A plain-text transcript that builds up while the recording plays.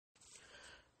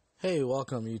Hey,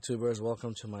 welcome YouTubers,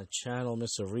 welcome to my channel,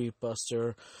 Mr. Reef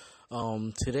Buster.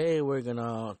 Today we're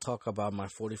gonna talk about my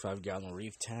 45-gallon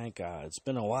reef tank. It's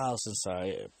been a while since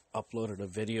I uploaded a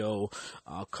video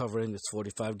covering this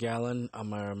 45-gallon on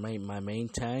my main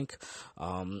tank.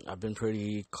 I've been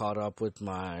pretty caught up with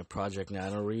my Project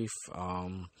Nano Reef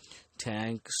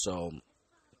tank, so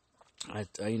I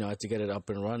had to get it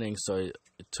up and running, so it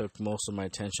took most of my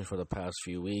attention for the past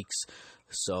few weeks.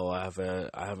 So I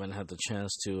haven't had the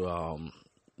chance to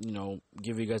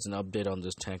give you guys an update on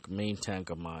this main tank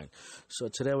of mine. So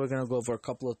today we're gonna go over a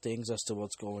couple of things as to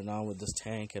what's going on with this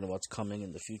tank and what's coming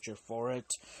in the future for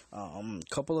it.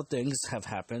 Couple of things have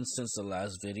happened since the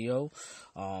last video.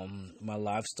 My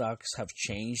livestock have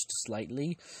changed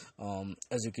slightly.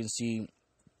 As you can see,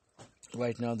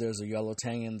 right now there's a yellow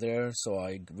tang in there, so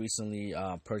I recently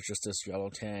purchased this yellow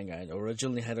tang. I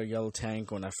originally had a yellow tang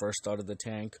when I first started the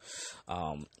tank.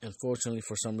 Unfortunately,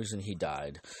 for some reason, he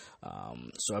died.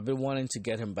 So I've been wanting to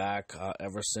get him back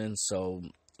ever since. So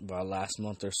about last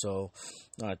month or so,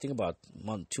 no, I think about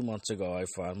 2 months ago, a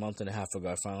month and a half ago,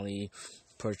 I finally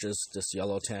purchased this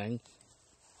yellow tang.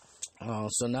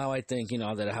 So now I think,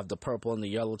 that I have the purple and the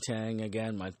yellow tang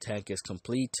again, my tank is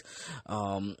complete.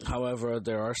 However,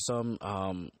 there are some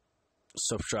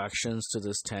subtractions to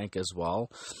this tank as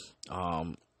well.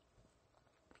 But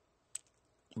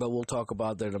we'll talk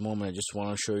about that in a moment. I just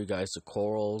want to show you guys the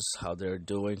corals, how they're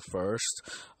doing first.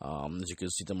 As you can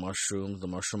see, the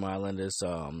mushroom island is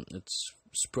it's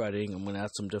spreading. I'm going to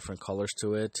add some different colors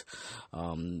to it.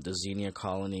 The xenia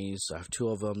colonies, I have 2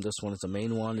 of them. This one is the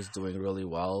main one, is doing really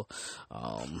well.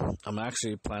 I'm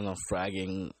actually planning on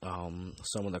fragging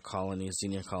some of the colonies,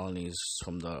 xenia colonies,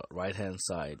 from the right hand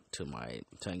side to my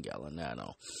 10-gallon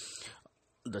nano.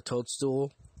 The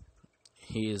toadstool,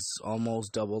 he is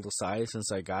almost double the size since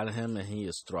I got him, and he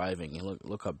is thriving.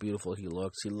 Look how beautiful he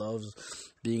looks. He loves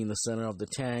being in the center of the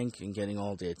tank and getting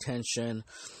all the attention,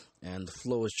 and the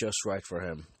flow is just right for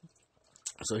him.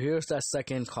 So here's that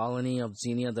second colony of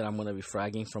xenia that I'm going to be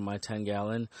fragging from my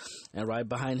 10-gallon. And right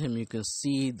behind him, you can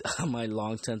see my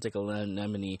long tentacle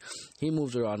anemone. He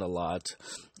moves around a lot.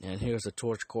 And here's the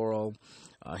torch coral.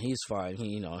 He's fine.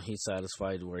 He's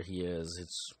satisfied where he is.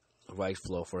 It's right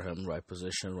flow for him, right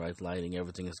position, right lighting.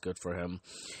 Everything is good for him.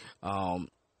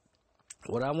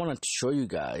 What I want to show you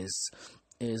guys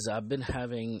is I've been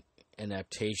having an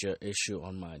Aiptasia issue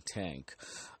on my tank.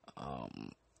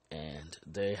 And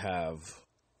they're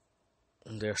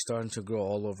starting to grow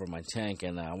all over my tank,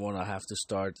 and I want to have to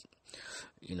start,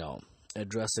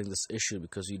 addressing this issue,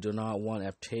 because you do not want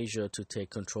Aiptasia to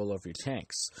take control of your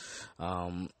tanks.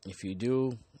 If you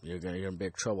do, you're in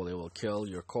big trouble. They will kill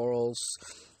your corals,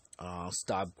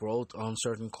 stop growth on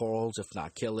certain corals, if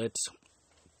not kill it.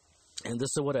 And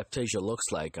this is what Aiptasia looks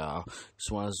like.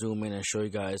 Just want to zoom in and show you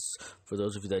guys, for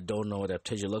those of you that don't know what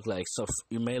Aiptasia look like. So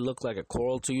it may look like a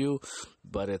coral to you,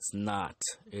 but it's not.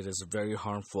 It is a very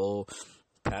harmful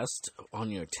pest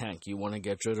on your tank. You want to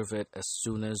get rid of it as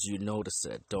soon as you notice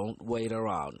it. Don't wait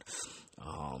around.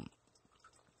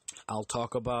 I'll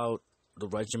talk about the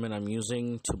regimen I'm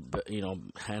using to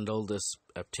handle this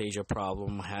Aiptasia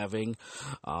problem I'm having.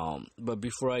 But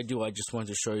before I do, I just want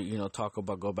to show you,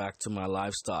 go back to my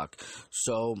livestock.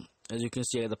 So as you can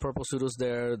see, the purple pseudo's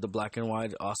there, the black and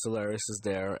white ocellaris is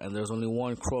there, and there's only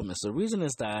 1 chromis. The reason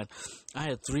is that I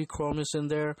had 3 chromis in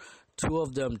there. 2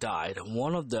 of them died.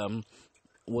 One of them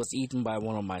was eaten by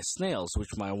one of my snails,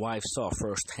 which my wife saw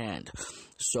firsthand.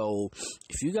 So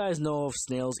if you guys know of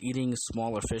snails eating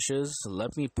smaller fishes,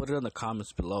 let me put it in the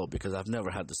comments below, because I've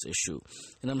never had this issue.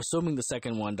 And I'm assuming the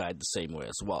second one died the same way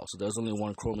as well. So there's only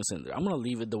 1 chromis in there. I'm going to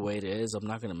leave it the way it is. I'm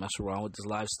not going to mess around with this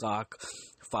livestock.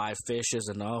 5 fish is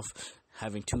enough.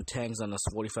 Having 2 tanks on this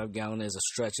 45-gallon is a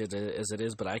stretch as it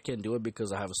is, but I can do it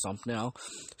because I have a sump now.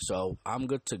 So I'm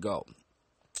good to go.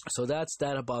 So that's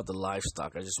that about the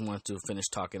livestock. I just wanted to finish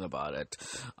talking about it.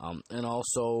 And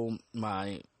also,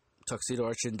 my tuxedo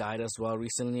urchin died as well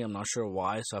recently. I'm not sure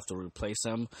why, so I have to replace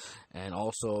him. And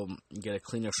also get a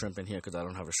cleaner shrimp in here, because I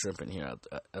don't have a shrimp in here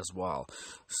as well.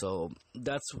 So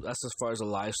that's as far as the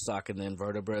livestock and the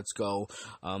invertebrates go.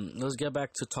 Let's get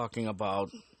back to talking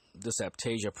about this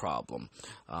Aiptasia problem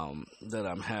that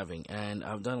I'm having. And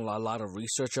I've done a lot of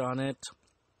research on it.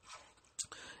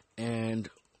 And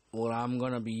what I'm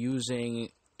going to be using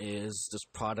is this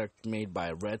product made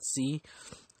by Red Sea.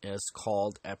 It's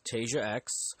called Aiptasia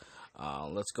X.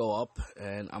 Let's go up,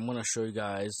 and I'm going to show you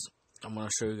guys.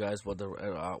 What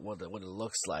it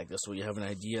looks like. That's so you have an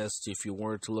idea as to, if you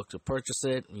were to look to purchase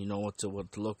it, you know what to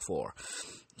look for.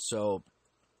 So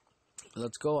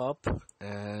let's go up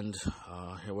and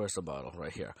here, where's the bottle?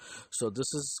 Right here. So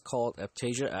this is called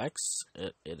Aiptasia X.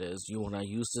 It is, you want to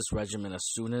use this regimen as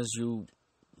soon as you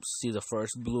see the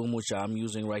first bloom, which I'm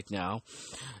using right now.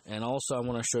 And also I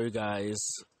want to show you guys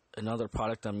another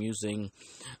product I'm using.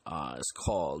 It's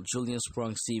called Julian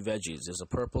Sprung Sea Veggies. It's a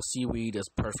purple seaweed. It's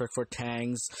perfect for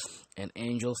tangs and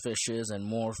angelfishes and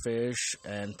moorfish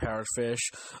and parrotfish.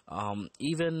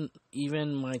 Even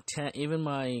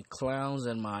my clowns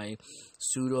and my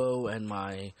pseudo and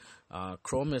my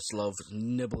chromis love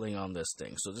nibbling on this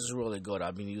thing. So this is really good.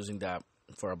 I've been using that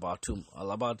for about 2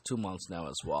 months now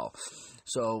as well.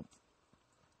 So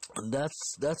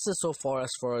that's it so far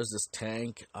as this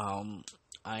tank.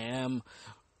 I am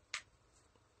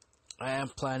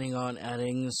planning on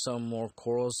adding some more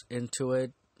corals into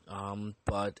it,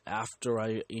 but after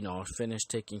I finish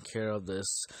taking care of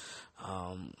this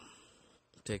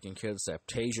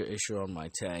Aiptasia issue on my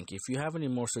tank. If you have any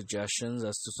more suggestions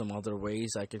as to some other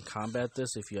ways I can combat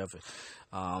this, if you have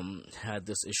had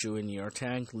this issue in your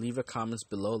tank, leave a comments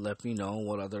below. Let me know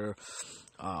what other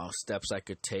steps I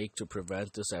could take to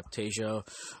prevent this Aiptasia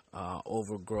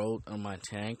overgrowth on my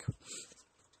tank.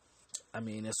 I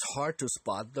mean, it's hard to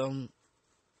spot them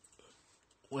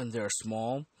when they're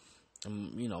small.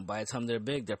 And, by the time they're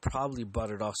big, they're probably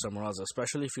buttered off somewhere else.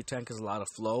 Especially if your tank has a lot of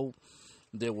flow,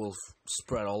 they will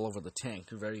spread all over the tank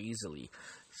very easily.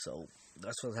 So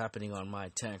that's what's happening on my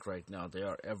tank right now. They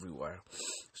are everywhere.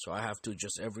 So I have to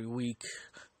just every week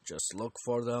just look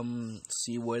for them,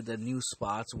 see where the new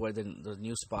spots, where the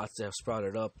new spots they have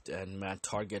sprouted up, and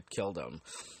target kill them.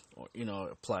 Or,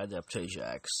 apply the Aiptasia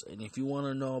X. And if you want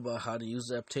to know about how to use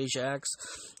the Aiptasia X,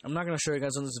 I'm not going to show you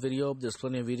guys on this video. There's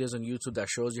plenty of videos on YouTube that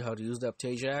shows you how to use the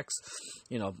Aiptasia X.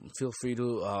 Feel free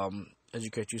to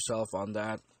educate yourself on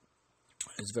that.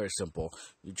 It's very simple.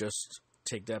 You just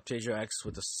take the Aiptasia X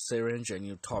with a syringe and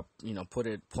you point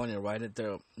it right at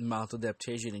the mouth of the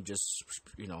Aiptasia, and you just,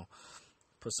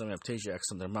 put some Aiptasia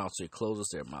X in their mouth so it closes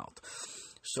their mouth.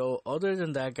 So other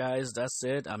than that, guys, that's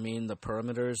it. I mean, the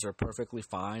perimeters are perfectly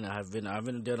fine. I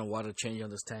haven't done a water change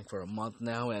on this tank for a month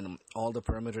now, and all the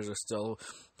perimeters are still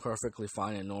perfectly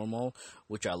fine and normal,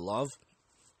 which I love.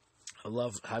 I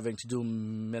love having to do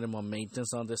minimum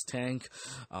maintenance on this tank.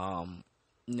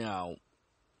 Now,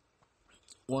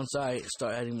 once I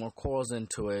start adding more corals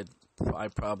into it, I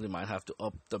probably might have to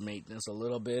up the maintenance a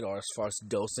little bit, or as far as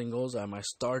dosing goes, I might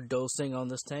start dosing on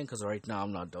this tank, because right now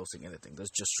I'm not dosing anything. That's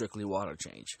just strictly water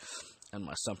change and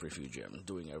my centrifuge. I'm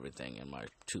doing everything, and my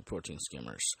 2 protein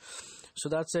skimmers. So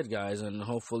that's it, guys, and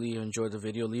hopefully you enjoyed the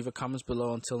video. Leave a comments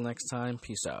below. Until next time,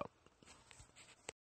 peace out.